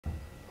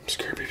I'm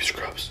scared, baby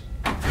Scrubs.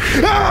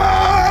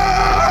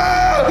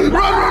 Ah!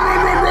 Run!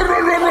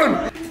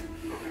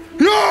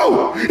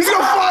 Yo! He's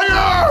on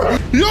fire!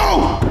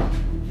 Yo!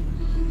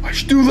 Why'd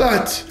you do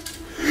that?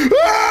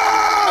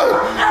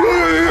 Ah!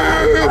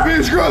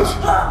 Baby Scrubs!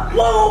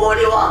 Whoa, what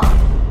do you want?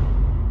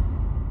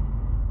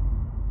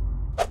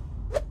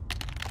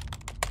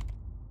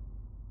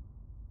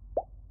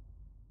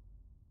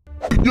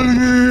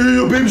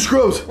 Yo, baby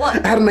Scrubs.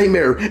 What? I had a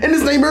nightmare. In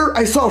this nightmare,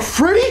 I saw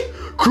Freddy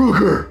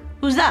Krueger.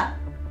 Who's that?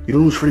 You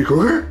know who's Freddy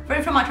Krueger?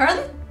 Freddy from my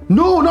Charlie?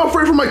 No, not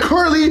Freddy from my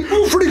Carly.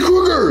 Freddy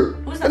Krueger.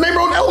 Who's The that?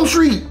 nightmare on Elm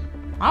Street.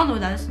 I don't know who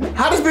that is.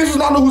 How does Bezos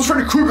not know who's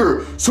Freddy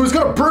Krueger? So he's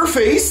got a bird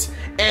face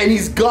and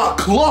he's got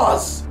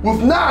claws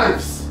with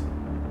knives.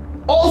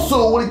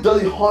 Also, what he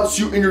does, he haunts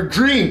you in your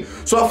dream.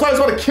 So I thought he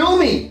was about to kill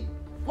me.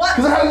 What?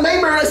 Because I had a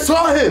nightmare and I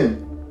saw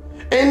him.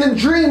 And in the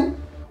dream,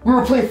 we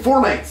were playing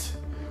Fortnite.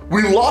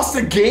 We lost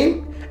the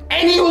game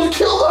and he was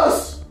killed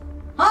us.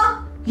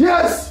 Huh?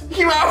 Yes, he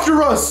came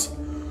after us.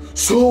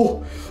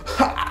 So,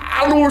 I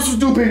don't know what we're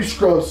supposed to do, baby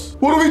Scrubs.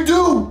 What do we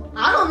do?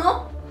 I don't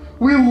know.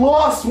 We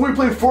lost when we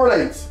played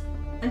Fortnite.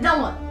 And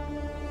then what?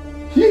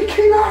 He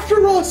came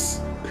after us.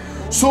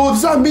 So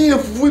does that mean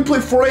if we play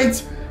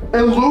Fortnite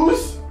and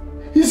lose,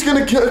 he's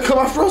gonna come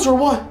after us or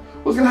what?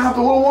 What's gonna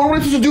happen? What are we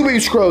supposed to do, baby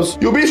Scrubs?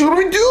 Yo, baby, what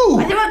do we do?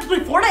 I never have to play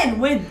Fortnite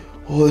and win.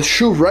 Well, that's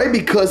true, right?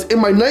 Because in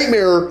my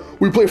nightmare,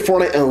 we played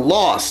Fortnite and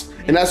lost.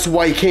 And that's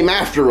why he came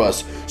after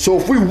us. So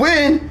if we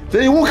win,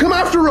 then he won't come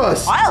after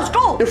us. All right, let's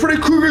go. And Freddy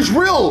Krueger's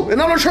real.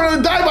 And I'm not trying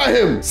to die by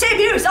him. Same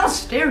here, it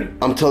sounds scary.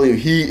 I'm telling you,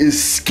 he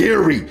is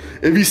scary.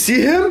 If you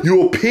see him, you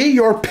will pee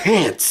your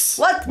pants.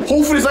 What?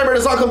 Hopefully this nightmare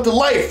does not come to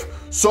life.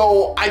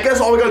 So I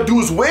guess all we gotta do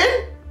is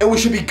win, and we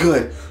should be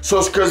good. So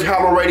if you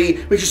haven't already,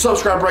 make sure you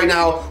subscribe right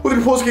now. With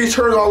the post case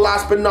turn on,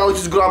 last but not least,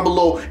 just go down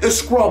below and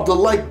scrub the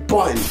like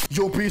button.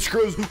 Yo,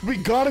 B-Scrubs, we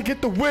gotta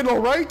get the win, all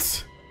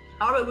right?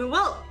 All right, we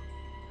will.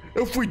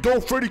 If we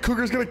don't, Freddy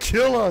Krueger's gonna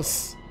kill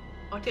us.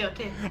 Okay,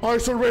 okay. All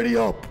right, so ready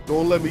up.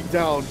 Don't let me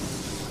down.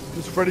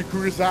 Because Freddy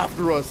Krueger's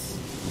after us.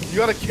 You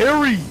gotta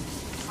carry.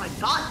 I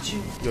got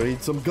you. Yo, I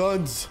need some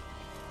guns.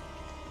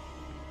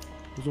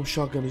 There's no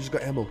shotgun, I just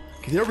got ammo.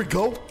 Okay, there we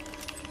go. You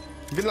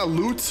getting that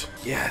loot?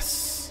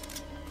 Yes.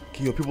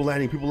 Okay, yo, people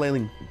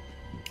landing.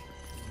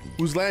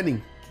 Who's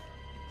landing?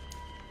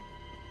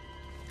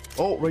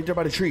 Oh, right there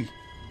by the tree.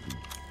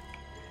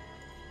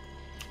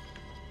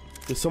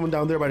 There's someone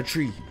down there by the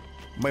tree.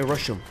 Might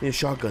rush him. Need a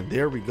shotgun.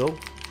 There we go.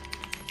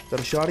 Is that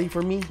a shotty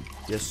for me?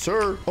 Yes,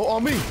 sir. Oh,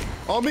 on me.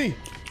 On me.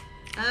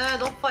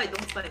 Don't fight.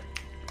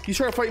 He's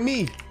trying to fight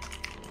me.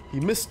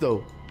 He missed,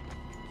 though.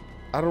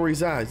 I don't know where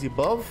he's at. Is he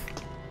above?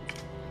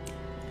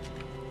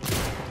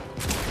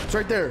 It's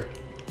right there.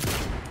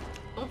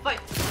 Don't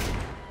fight.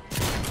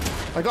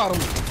 I got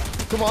him.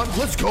 Come on,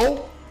 let's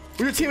go.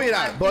 Where's your teammate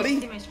at,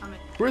 buddy?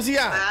 Where's he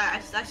at?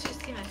 That's his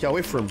teammate. Yeah,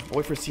 wait for him.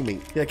 Wait for his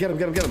teammate. Yeah, get him.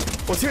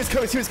 Oh,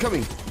 teammate's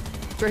coming.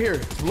 It's right here.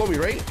 It's below me,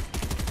 right?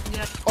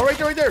 Yeah. Oh, right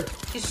there.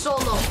 He's so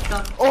low.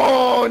 Done.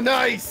 Oh,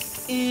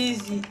 nice.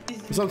 Easy.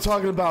 That's what I'm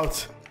talking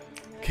about.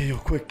 Okay, yo,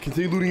 quick.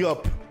 Continue looting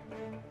up.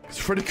 Because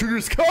Freddy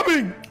Krueger's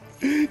coming.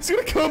 He's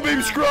gonna come,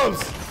 baby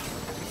Scrubs.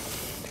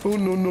 Oh,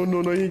 no.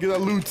 You didn't get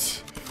that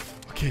loot.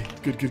 Okay,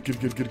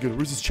 good.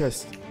 Where's his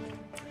chest?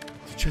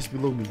 There's a chest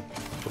below me.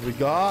 What do we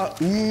got?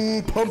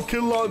 Ooh,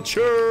 pumpkin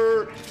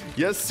launcher.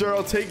 Yes, sir.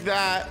 I'll take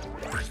that.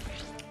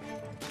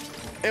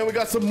 And we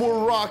got some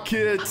more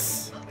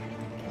rockets.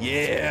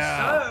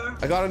 Yeah.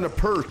 I got in a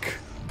perk.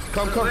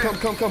 Come.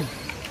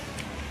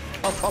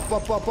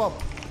 Up.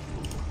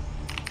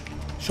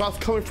 Shots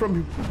coming from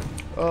you.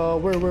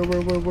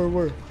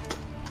 Where?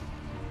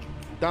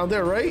 Down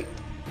there, right?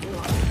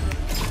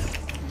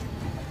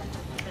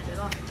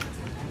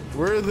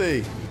 Where are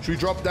they? Should we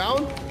drop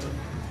down?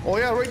 Oh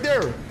yeah, right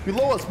there.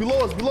 Below us.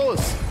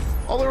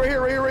 All the way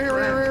right here.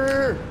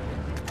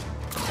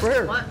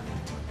 What?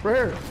 Right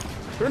here.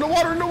 They're in the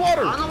water. I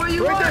don't know where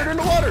you right are. There, they're in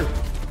the water.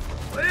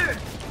 Where?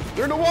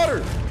 They're in the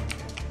water.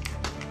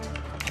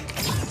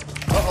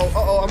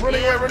 Uh-oh. I'm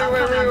running away. I'm running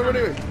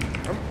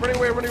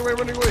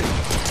away.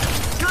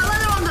 You're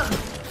landing on them.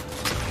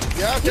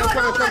 Yeah, okay, I'm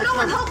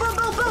coming. Help.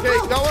 Okay,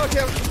 no one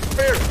can.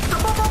 Fair. Go.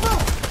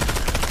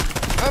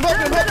 I'm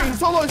helping. He's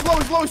so low. He's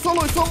slow.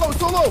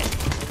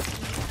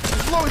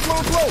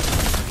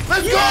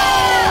 Let's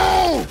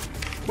go!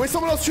 Wait,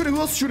 someone else shooting.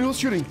 Who's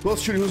shooting?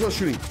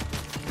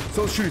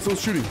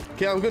 Someone's shooting.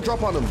 Okay, I'm gonna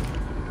drop on him.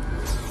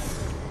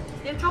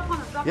 Yeah, drop on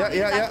him.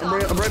 Yeah. I'm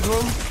ready for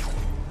him.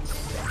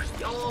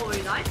 Oh,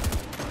 very nice.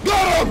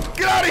 Got him!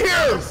 Get out of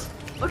here!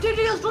 Okay,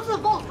 go to the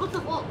vault.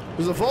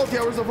 There's a vault?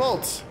 Yeah, where's the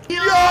vault? Yo!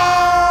 Yo!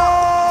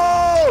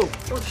 Oh,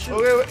 shoot.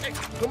 Okay, wait.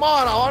 Come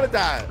on, I wanted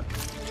that.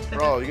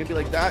 Bro, you're gonna be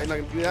like that? You're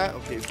not gonna do that?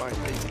 Okay, fine.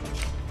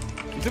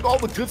 You took all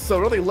the good stuff.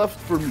 What are they left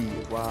for me?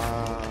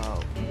 Wow.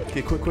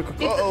 Okay, quick.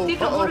 Take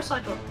the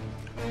motorcycle.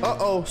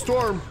 Uh-oh,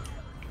 storm.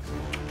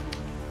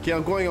 Okay,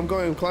 I'm going. I'm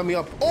climbing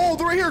up. Oh,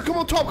 they're right here. Come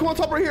on top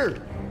right here.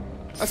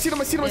 I see them.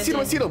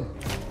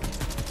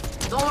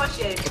 Don't rush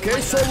it. Okay,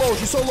 so low.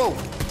 She's so low.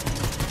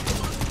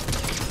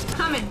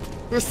 Coming.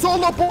 They're so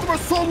low. Both of them are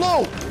so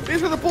low.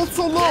 These are both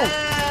so low.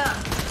 Yeah.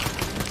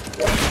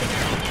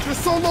 They're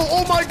so low.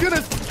 Oh my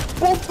goodness.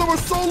 Both of them are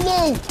so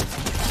low.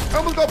 I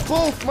almost got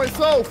both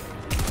myself.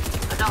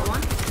 I got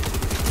one.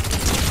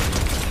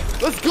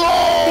 Let's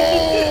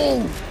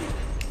go!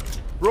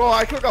 Bro,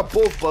 I could have got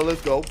both, but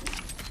let's go.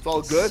 It's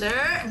all good.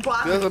 Sir, It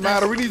doesn't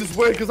matter. We need this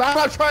win because I'm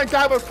not trying to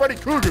die with Freddy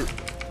Krueger.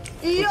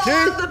 Yo,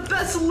 Okay? the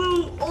best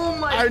loot. Oh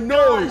my I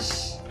know.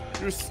 gosh.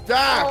 You're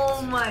stacked.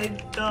 Oh my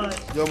god.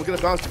 Yo, we'll get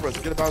a bounty for us.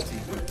 Get a bounty.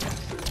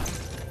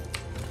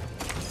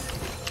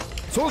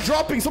 Someone's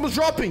dropping. Someone's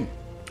dropping.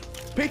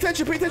 Pay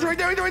attention. Pay attention. Right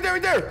there. Right there. Right there.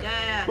 Right there.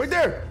 Yeah. Right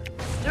there.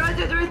 They're right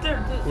there. They're right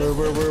there.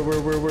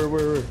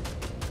 Where? Ooh,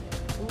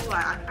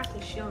 I cracked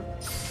the shield.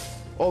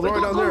 Oh, they're Wait,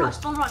 right down don't there. rush.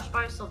 Don't rush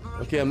by yourself. Don't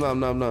rush. Okay, I'm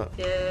not.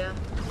 Yeah.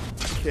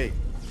 Okay,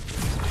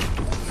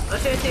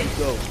 Okay.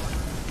 go.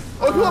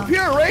 Oh, come up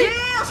here, right?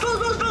 Yeah, let's go.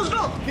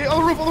 Okay,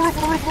 on the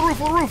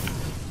roof.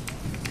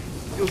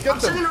 Yo, let's get I'm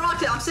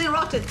them. sending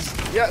rockets.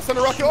 Yeah, send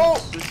a rocket. Oh,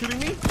 they're shooting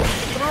me.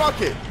 Send a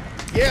rocket.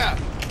 Yeah.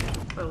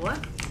 Wait, what?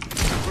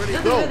 Where'd he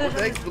go? What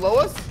the heck's below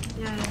us?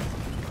 Yeah.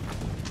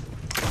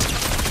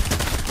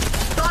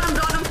 Got him.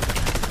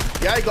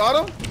 Yeah, I got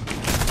him.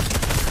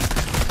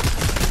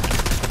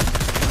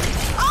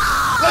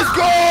 Ah! Let's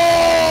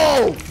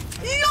go!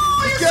 Yo,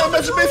 Yeah,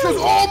 Mr. Mistress.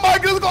 Oh my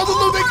god, look at all the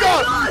loot they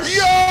got! gosh.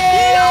 Yo!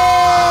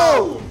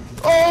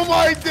 Oh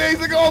my days,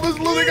 look at all this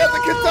loot. They got the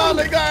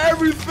katana, they got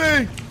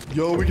everything.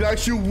 Yo, we can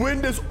actually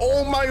win this.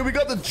 Oh my, we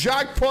got the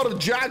jackpot of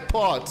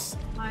jackpots.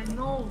 I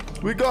know.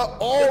 We got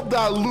all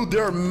that loot.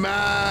 They're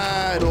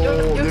mad. Oh,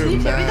 Yo, they're can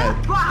you tell me mad.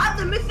 that? Bro, I have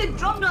the mythic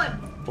drum gun.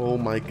 Oh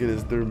my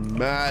goodness, they're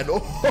mad.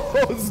 Oh,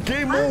 it's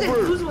game How did they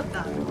lose over. with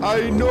that?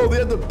 I know, they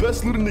had the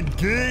best loot in the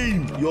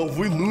game. Yo, if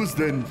we lose,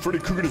 then Freddy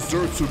Krueger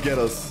deserves to get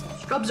us.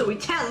 Scrubzah, we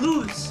can't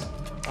lose.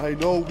 I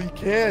know, we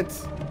can't.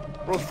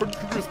 Bro, Freddy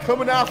Krueger's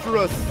coming after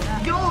us.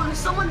 Yo, there's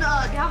someone, they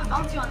have a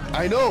bounty on them.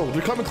 I know,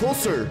 they're coming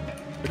closer.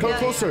 They're coming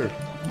closer.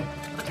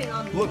 Okay,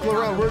 no, Look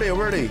around, where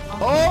are they?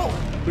 Oh,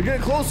 they're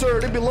getting closer.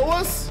 Are they below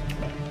us?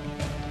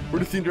 Where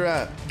do you think they're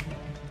at?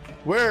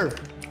 Where?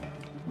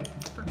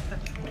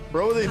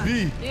 Where would they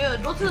be? Yeah,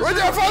 go to the Right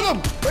there, I found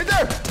them! Right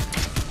there!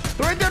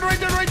 They're right there!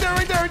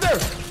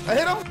 I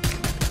hit him!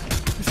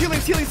 He's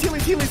healing!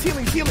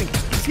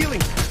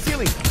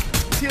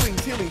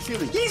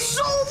 He's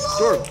so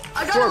low!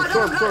 I got him.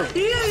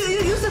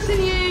 Yeah, use the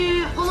thing.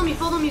 Yeah. Follow me.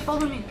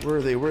 Where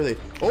are they?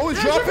 Oh,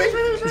 he's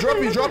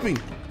He's dropping!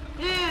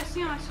 Yeah, I see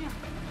him.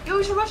 Yo,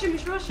 we should rush him.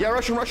 Yeah,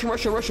 rush him.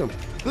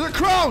 There's a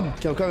crown!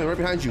 Okay, I'm coming right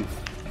behind you.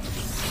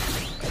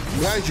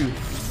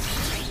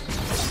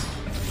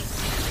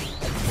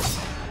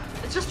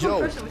 It's just Yo,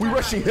 one person. we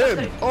rushing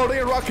him. Oh, they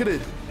got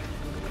rocketed.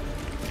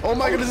 Oh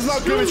my goodness, it's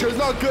not good, Richard. It's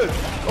not good.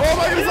 Oh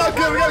my goodness, it's not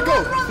good. We gotta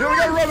go. Yo, we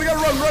gotta run.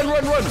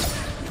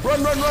 Run. We're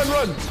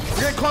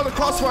getting caught in the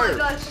crossfire.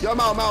 Yo, I'm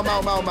out. I'm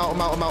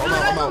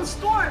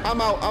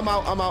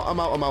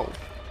out.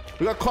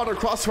 We got caught in the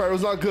crossfire. It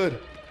was not good.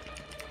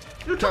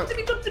 Yo, come to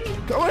me.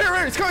 Come on here.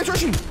 It's coming.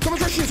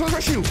 Someone's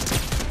rushing you.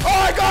 Oh,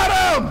 I got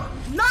him.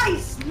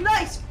 Nice.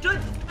 Good.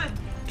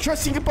 Try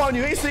to sneak up on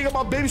you. Ain't sneaking up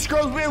on baby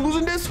Scrubs. We ain't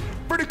losing this.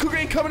 Freddy Krueger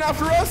ain't coming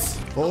after us.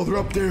 Oh, they're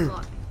up there.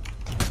 Oh,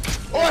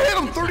 I hit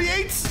him.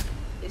 38.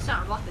 They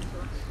sound rocket to us.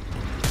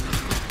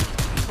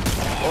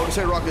 Oh, they're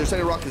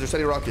sending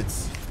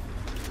rockets.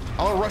 I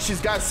want to rush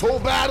these guys so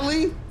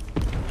badly.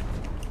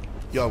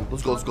 Yo,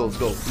 let's go. No?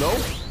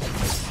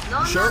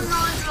 No. Sure?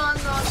 No.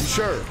 You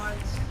sure?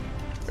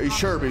 Are you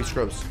sure, baby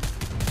Scrubs?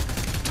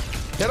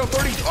 Hit him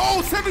 30.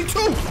 Oh,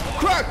 72.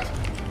 Cracked.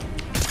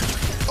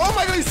 Oh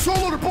my god, he's so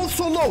low. They're both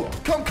so low.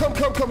 Come. We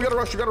gotta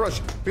rush. They're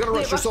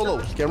so low.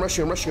 Okay, I'm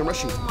rushing. Oh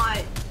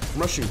my. I'm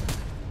rushing.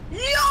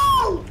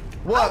 Yo!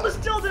 What? I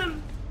almost killed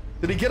him.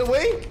 Did he get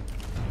away?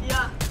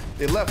 Yeah.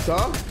 They left,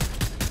 huh?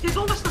 Yeah,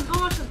 don't rush them.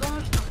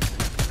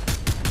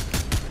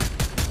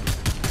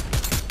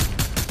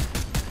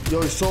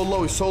 Yo, he's so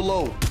low.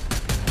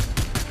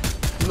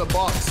 In the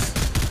box.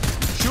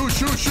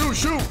 Shoot.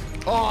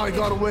 Oh, I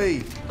got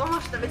away. Don't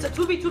rush them. It's a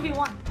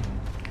 2v1.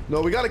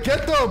 No, we gotta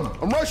get them.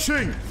 I'm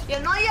rushing.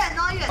 Yeah, not yet.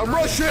 I'm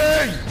rushing.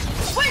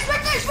 Wait, it's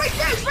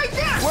right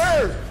there.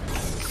 Where?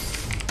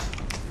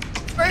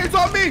 Hey, it's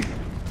on me.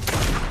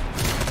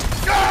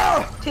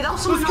 Ah! Okay, that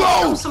was someone Let's else.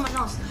 go. That was someone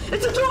else.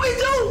 It's a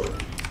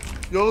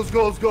 2v2. Yo, let's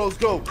go.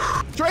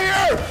 It's right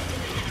here.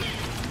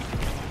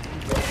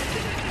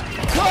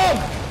 Come.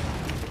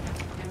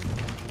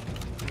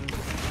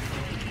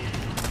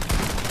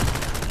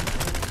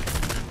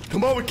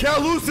 Come on, we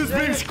can't lose this,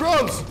 baby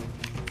Scrubs.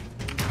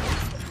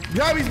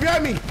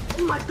 Behind me.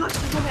 Oh my gosh,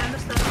 there's no way I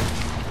missed that.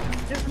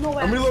 There's no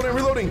way. I'm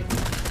reloading.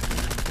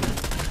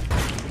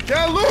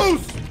 Can't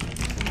lose.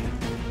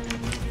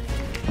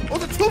 Oh,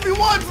 the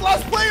 2v1's the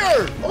last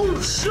player. Oh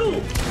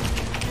shoot.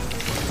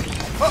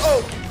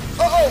 Uh-oh.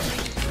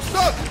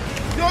 Stuck.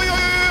 Yo.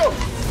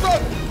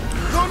 Stuck.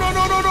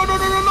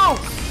 No.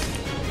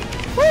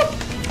 Woo.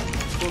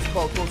 Close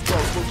call.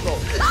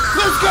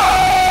 Let's go!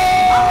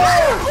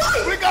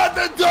 We got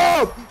the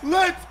dub!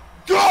 Let's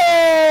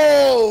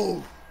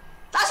go!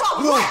 That's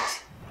what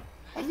worked!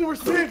 I think we're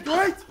saved,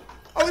 right?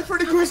 I think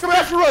Freddy Krueger's coming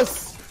after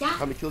us! Yeah.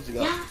 How many kills you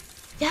got?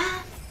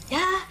 Yeah.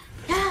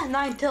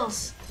 9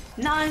 kills.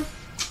 9.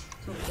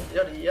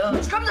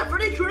 Scrubzah,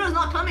 Freddy Krueger is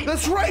not coming.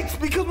 That's right,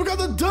 because we got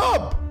the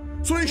dub.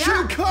 So he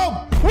shouldn't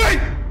come. Wait!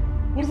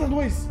 What is that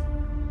noise?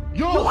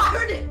 Yo, I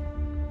heard it.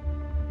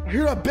 I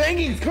hear that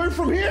banging. It's coming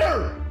from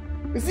here.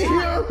 Is he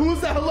here? Who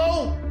is that?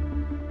 Hello?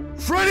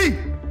 Freddy!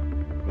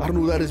 I don't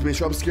know who that is, man.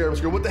 I'm scared.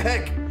 What the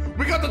heck?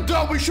 We got the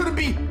dub. We shouldn't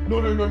be.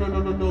 No.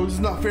 This is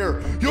not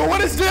fair. Yo,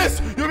 what is this?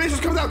 Yo, man,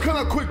 just come out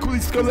quick.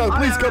 Please come out.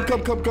 Please come.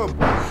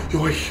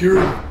 Yo, I hear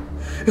him.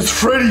 It's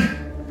Freddy.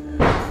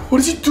 What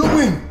is he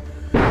doing?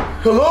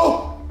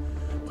 Hello?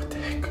 What the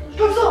heck?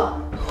 Scrubzah.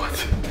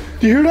 What?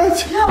 Do you hear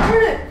that? Yeah, I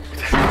heard it.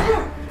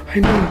 I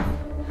know.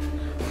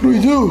 What do we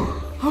do?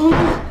 Oh,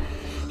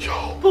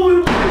 Yo. but we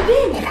won the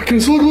game. Oh my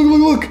goodness,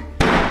 look.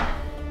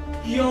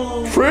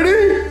 Yo.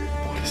 Freddy?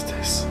 What is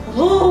this?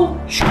 Hello?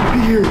 You shouldn't be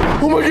here.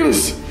 Oh my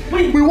goodness.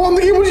 Wait. We won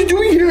the game. What are you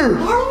doing here? I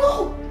don't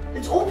know.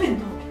 It's open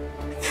though.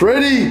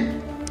 Freddy.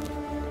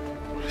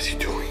 What is he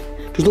doing?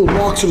 There's no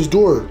locks on his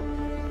door.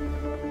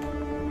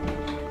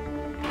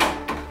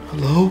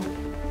 Hello?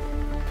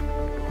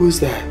 Who is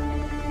that?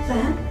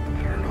 Sam? I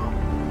don't know.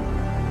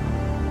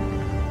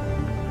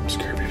 I'm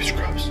scared, baby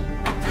Scrubs.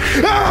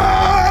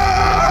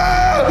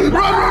 Ah!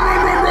 Run!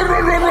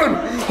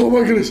 Oh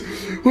my goodness.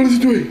 What is he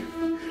doing?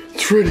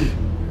 It's Freddy.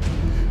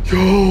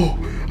 Yo,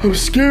 I'm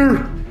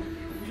scared.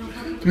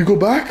 Do we go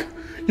back?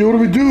 Yo, what do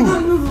we do?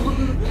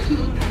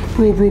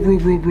 Bro.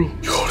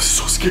 Yo, this is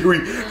so scary.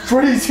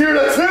 Freddy's here,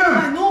 that's him.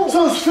 I know. Is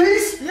that his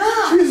face?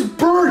 Yeah. His face is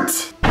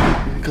burnt.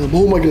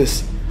 Oh my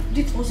goodness.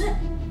 Did you close it?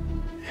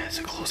 Yeah, it's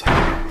a close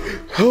eye.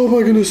 Oh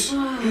my goodness. Yo,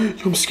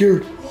 I'm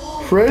scared.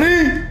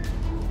 Freddy?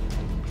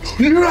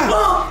 You hear that?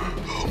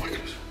 Oh my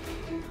goodness.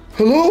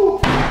 Hello?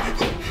 I'm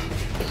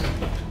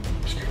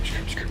scared.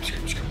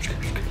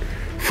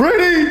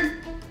 Freddy!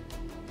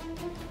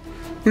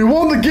 We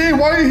won the game.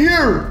 Why are you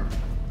here?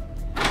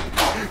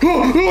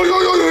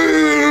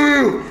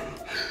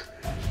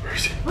 Where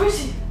is he? Where is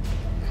he?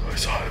 I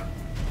saw him.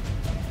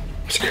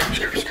 I'm scared.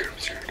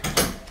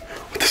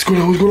 What's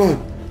going on?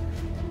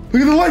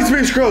 Look at the lights,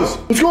 man, Scrubs.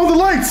 What's going on with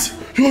the lights?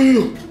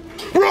 Yo.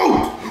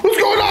 Bro, what's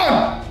going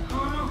on?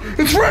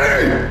 It's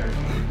Freddy!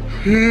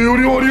 Hey, what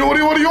do you want? What do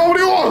you want?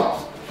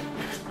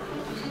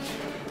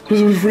 What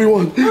does Freddy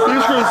want? Hey,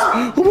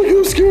 Scrubs. Oh my God,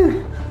 I'm scared.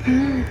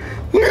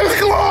 Look at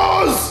his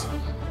claws!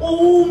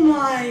 Oh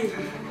my.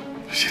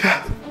 You see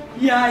that?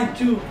 Yeah, I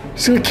do.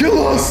 He's gonna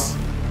kill us.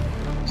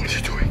 What is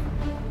he doing?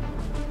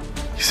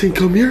 He's saying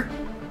come here?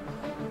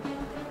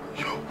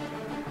 Yo.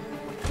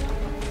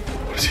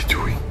 What is he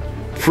doing?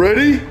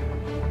 Freddy?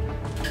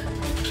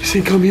 He's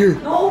saying come here.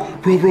 No.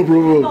 Bro.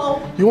 No.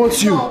 He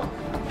wants you.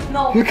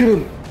 No. Look at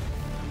him.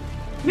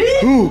 Me?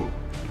 Who?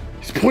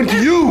 He's pointing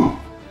to you.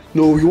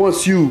 No, he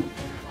wants you.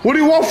 What do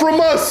you want from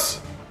us?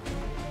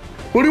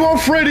 What do you want,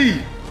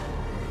 Freddy?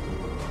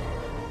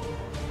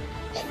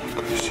 Oh my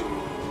goodness.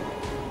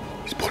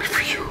 He's pointing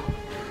for you.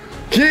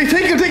 Yeah,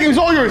 take him. He's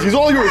all yours.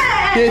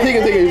 Yeah, take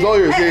him. He's all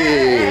yours.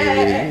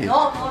 Yeah.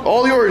 No.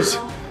 All yours.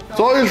 It's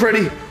all yours,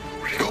 Freddy.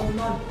 Where'd he go? I'm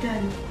not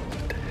dead.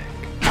 What the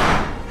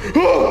heck?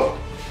 Oh!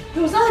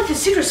 It was not like a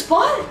secret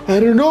spot? I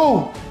don't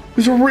know.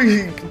 This is where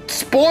he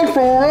spawned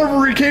from,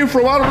 wherever he came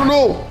from. I don't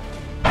know.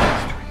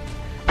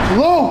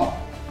 Hello?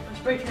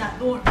 Let's break that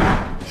door.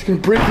 He's gonna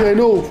break it. I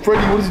know.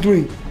 Freddy, what is he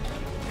doing?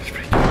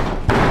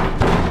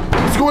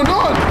 What's going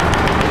on?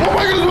 Oh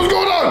my goodness, what's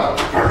going on?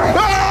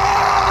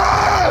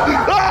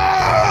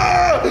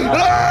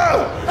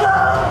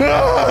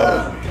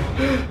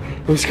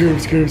 I'm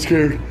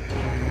scared.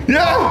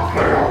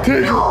 Yeah!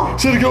 Take him.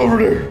 Send it over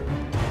there.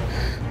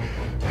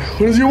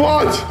 What does he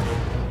want?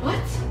 What?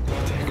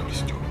 What the heck is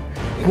he doing?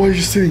 Why are you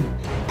just sitting?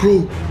 Bro.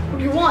 What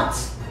do you want?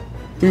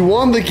 We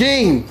won the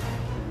game.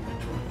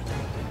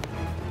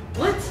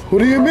 What? What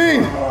do you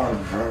mean?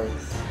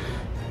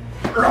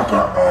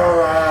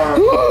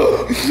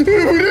 We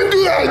didn't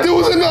do that. It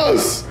wasn't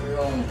us.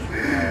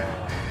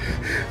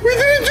 We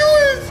didn't do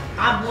it.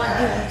 I'm not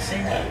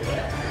doing it.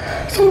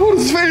 It's all about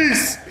his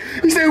face.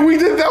 He said we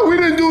did that. We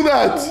didn't do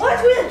that.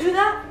 What? We didn't do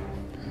that?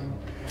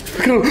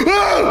 Look at him.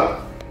 Ah!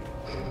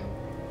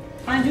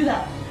 I didn't do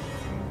that.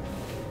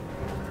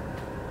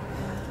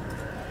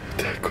 What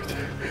the heck?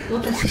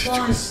 Look at the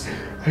spawns.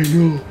 I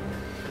know.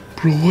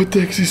 Bro, what the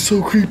heck? He's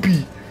so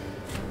creepy.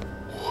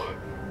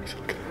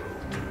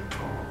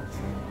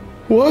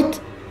 What?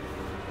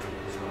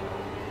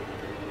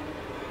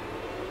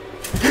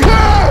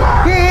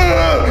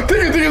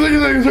 Take it.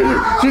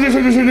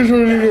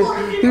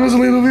 Leave us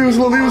alone.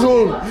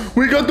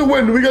 We got the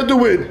win.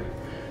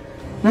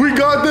 We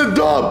got the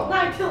dub.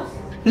 9 kills.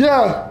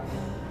 Yeah.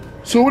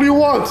 So what do you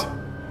want?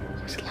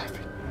 Why is he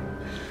laughing?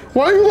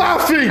 Why are you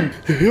laughing?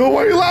 Yo,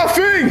 why are you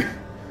laughing?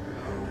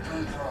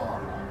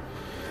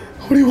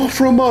 What do you want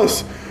from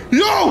us?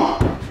 Yo!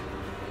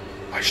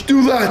 Why'd you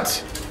do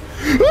that?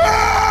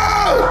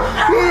 Ah!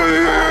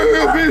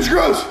 Baby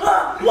Scrubs!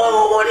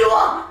 What do you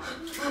want?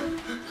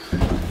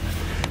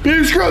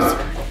 Baby Scrubs!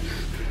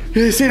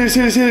 Yeah, stay there.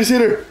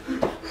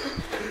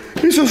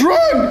 He says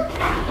run!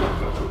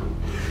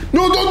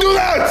 No, don't do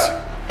that!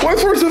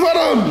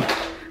 him!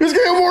 He's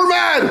getting more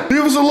mad!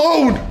 Leave us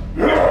alone!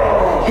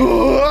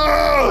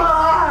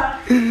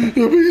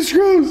 Yo, baby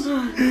Scrubs!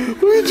 What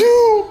do we do?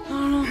 I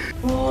don't know.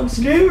 Oh, I'm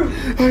scared.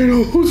 I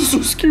know, this is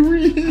so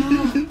scary.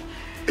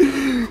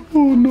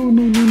 Oh, no.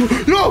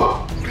 Yo!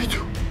 What did you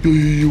do?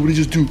 Yo, what did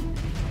you just do?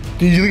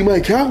 Did you delete my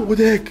account? What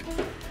the heck?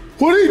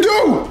 What did he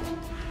do?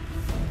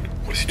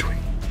 What is he doing?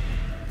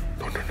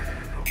 No.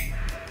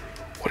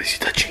 What is he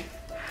touching?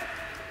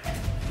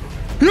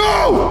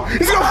 Yo!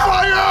 He's got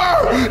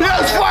fire! He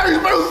has fire!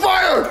 He's made with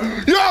fire!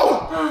 Yo!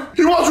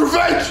 He wants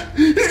revenge!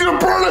 He's gonna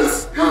burn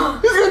us! He's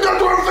gonna do it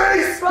to our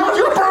face! He's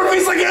gonna burn our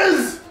face like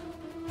his!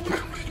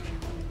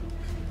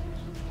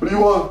 What do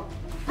you want?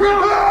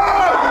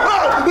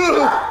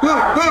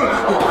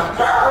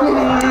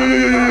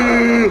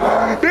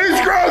 Hey,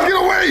 Scrubs, get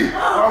away!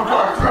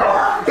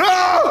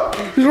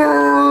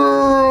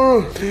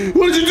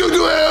 What did you do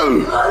to him?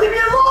 Leave me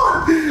alone!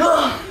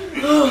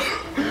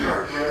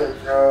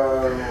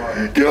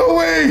 Get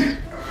away!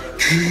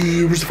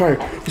 Where's the fire?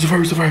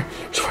 Where's the fire?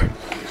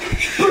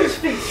 Burn his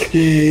face.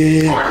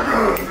 Yeah.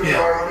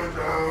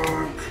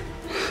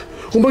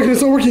 Oh my god,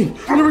 it's not working.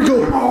 There we go.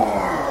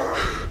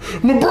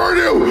 I'm gonna burn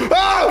you!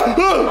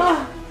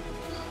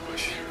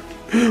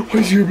 Why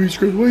is he here, baby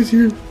Scrubs? Why is he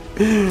here?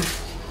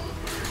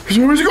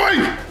 Where's he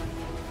going?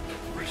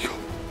 Where'd he go?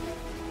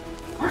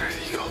 Where did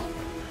he go?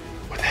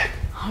 What the heck?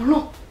 I don't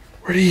know.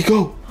 Where did he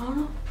go? I don't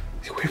know.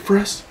 Is he waiting for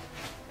us?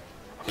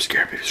 I'm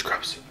scared, baby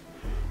Scrubs.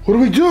 What do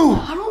we do?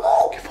 I don't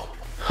know.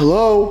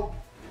 Hello?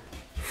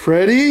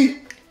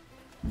 Freddy?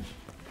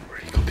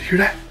 Where'd he go? Did you hear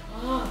that?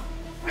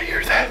 I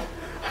hear that.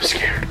 I'm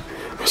scared.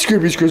 I'm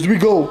scared, baby Scrubs. Do we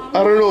go?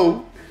 I don't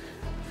know.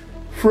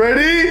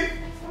 Freddy?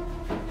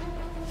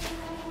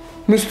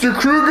 Mr.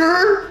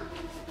 Krueger?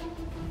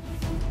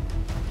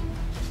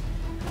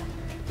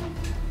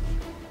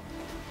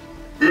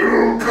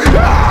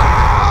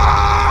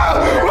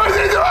 What is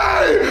he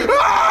doing?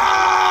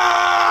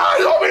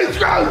 Yo, baby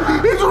Scrubs!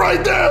 It's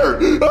right there!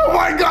 Oh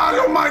my gosh!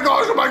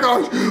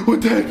 What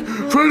the heck?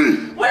 Freddy!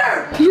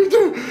 Where? He's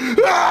right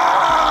there!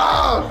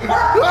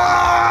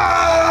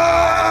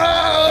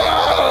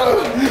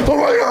 Oh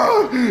my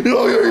god!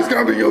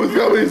 Yo,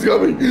 he's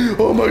coming!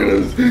 Oh my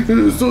goodness! This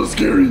is so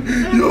scary!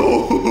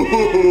 Yo! I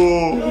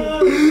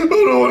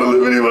don't want to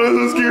live anymore. It's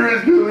so scary!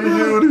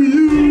 What do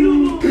you?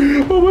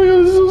 Oh my god,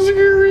 this is so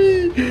scary!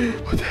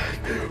 What the heck?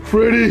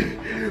 Freddy!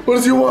 What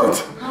does he want?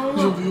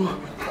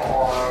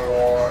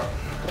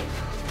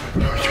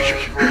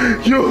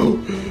 Yo!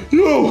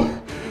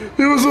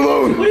 Leave us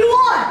alone! What do you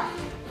want?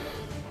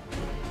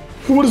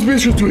 What is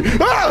Beatrice doing?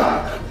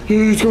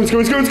 He's coming! No,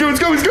 he's coming!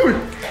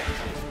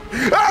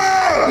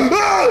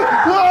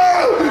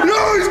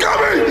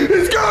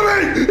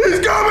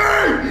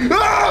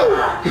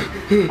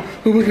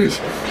 Oh my goodness!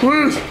 What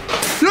is?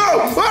 No!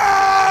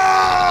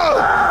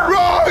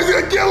 Bro, he's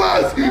gonna kill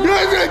us!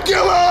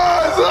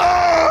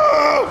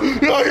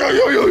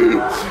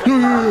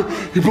 Yo!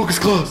 He broke his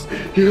claws.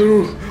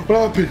 What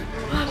happened?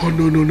 Oh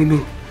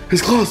no!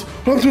 His claws!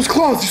 What happened to his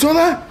claws? You saw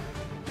that?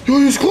 Yo,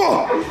 his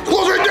claw!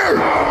 Claws right there!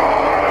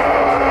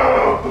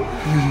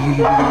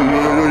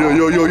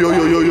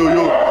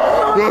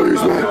 Yo,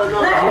 he's mad.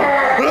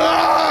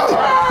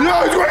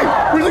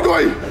 Yo, he's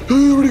going!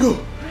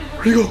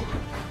 Where's he going?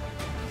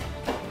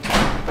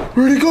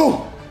 Where'd he go?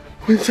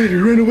 Went inside, he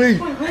ran away.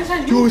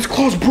 Yo, his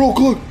claws broke,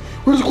 look.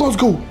 Where does his claws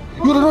go?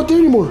 Yo, they're not there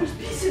anymore.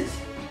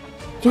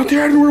 They're not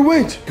there, I don't know where it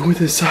went. He went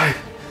inside.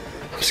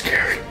 I'm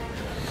scared.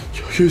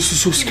 Yo, this is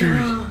so scary.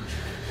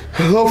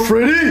 Hello,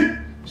 Freddy?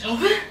 Is it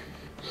open?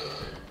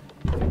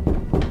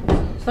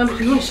 It's not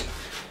making noise.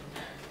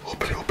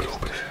 Open it.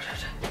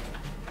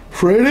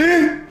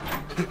 Freddy?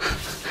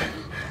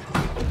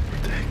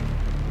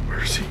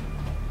 Where is he?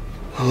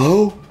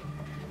 Hello?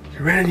 He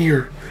ran in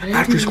here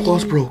after his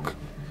claws broke.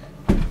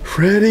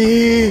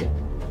 Freddy?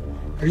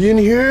 Are you in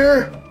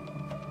here?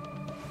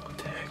 What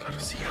the heck? I don't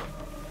see him.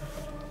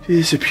 Did he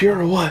disappear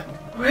or what?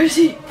 Where is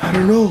he? I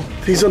don't know.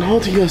 He's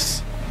unhaunting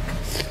us.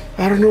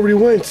 I don't know where he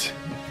went.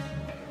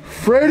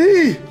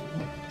 Freddy!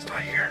 He's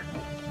not here.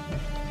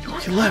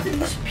 He left.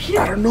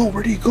 I don't know.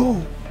 Where'd he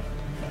go?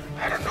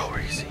 I don't know where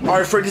he's at.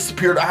 Alright, Freddy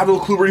disappeared. I have no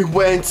clue where he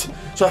went.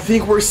 So I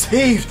think we're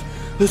saved.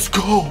 Let's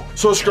go.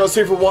 So, Scrubs,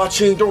 thank you for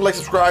watching. Don't like,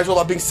 subscribe. All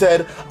that being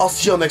said, I'll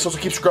see you on next. Also,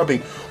 keep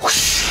scrubbing.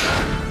 Whoosh.